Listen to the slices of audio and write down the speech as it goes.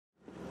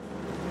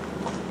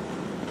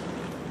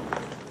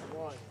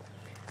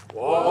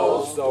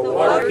Wwals, the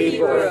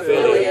waterkeeper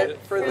affiliate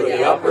for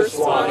the Upper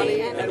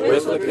Swanee and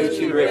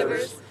Withlacoochee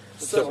Rivers,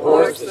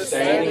 supports the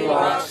Standing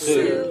Rock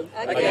Sioux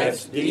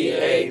against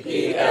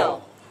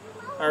DAPL.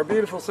 Our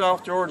beautiful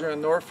South Georgia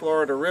and North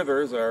Florida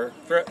rivers are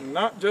threatened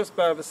not just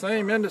by the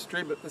same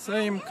industry, but the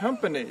same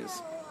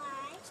companies.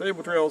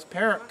 Sabal Trail's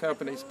parent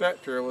company,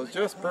 Spectra, was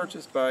just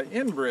purchased by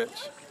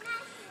Enbridge.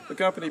 The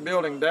company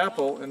building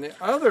DAPL and the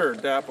other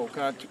DAPL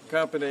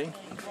company,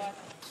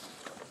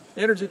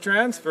 Energy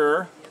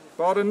Transfer,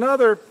 bought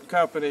another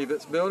company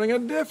that's building a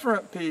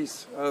different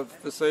piece of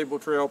the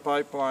Sabal Trail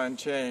pipeline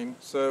chain.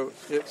 So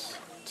it's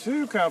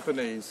two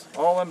companies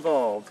all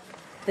involved.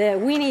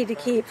 That we need to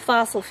keep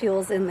fossil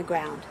fuels in the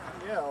ground.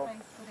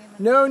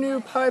 No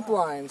new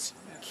pipelines.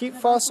 Keep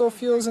fossil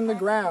fuels in the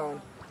ground.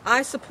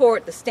 I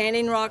support the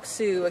Standing Rock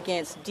Sioux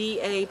against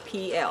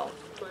DAPL.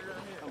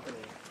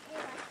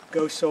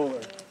 Go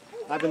solar.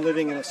 I've been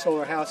living in a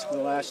solar house for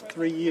the last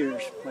 3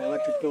 years. My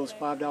electric bill is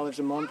 $5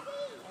 a month.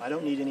 I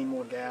don't need any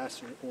more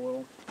gas or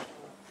oil.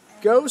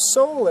 Go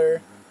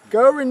solar.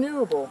 Go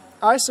renewable.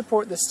 I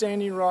support the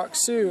Standing Rock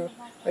Sioux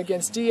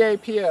against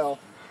DAPL.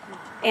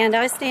 And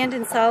I stand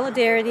in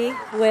solidarity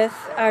with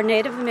our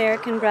Native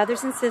American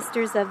brothers and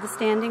sisters of the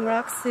Standing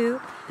Rock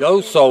Sioux.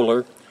 Go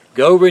solar,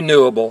 go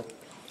renewable.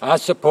 I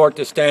support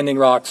the Standing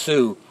Rock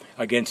Sioux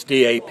against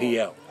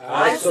DAPL.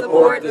 I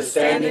support the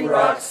Standing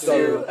Rock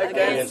Sioux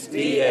against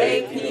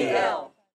DAPL.